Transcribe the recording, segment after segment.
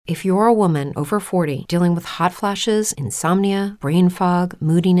If you're a woman over 40 dealing with hot flashes, insomnia, brain fog,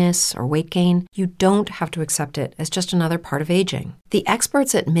 moodiness, or weight gain, you don't have to accept it as just another part of aging. The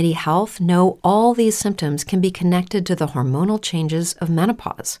experts at MIDI Health know all these symptoms can be connected to the hormonal changes of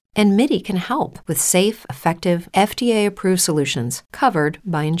menopause. And MIDI can help with safe, effective, FDA-approved solutions covered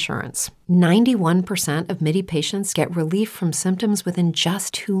by insurance. 91% of MIDI patients get relief from symptoms within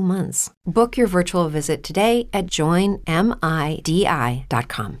just 2 months. Book your virtual visit today at joinmidi.com.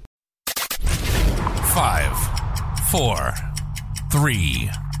 5, 4, 3,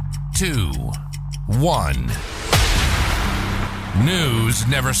 2, 1. News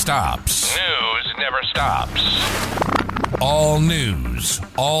never stops. News never stops. All news,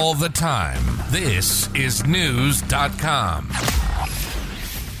 all the time. This is News.com.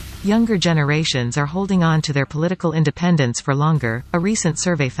 Younger generations are holding on to their political independence for longer, a recent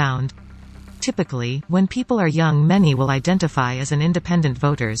survey found. Typically, when people are young, many will identify as an independent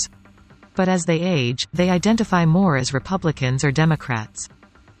voters. But as they age, they identify more as Republicans or Democrats.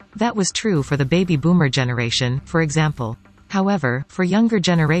 That was true for the baby boomer generation, for example. However, for younger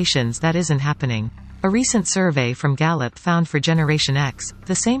generations that isn't happening. A recent survey from Gallup found for Generation X,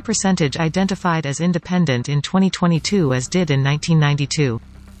 the same percentage identified as independent in 2022 as did in 1992.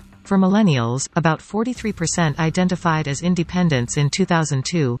 For millennials, about 43% identified as independents in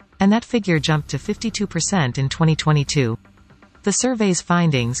 2002, and that figure jumped to 52% in 2022. The survey's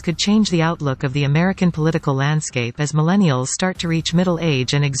findings could change the outlook of the American political landscape as millennials start to reach middle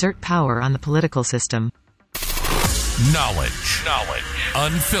age and exert power on the political system. Knowledge.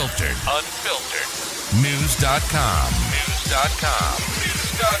 Unfiltered. News.com.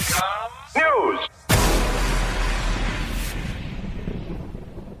 News.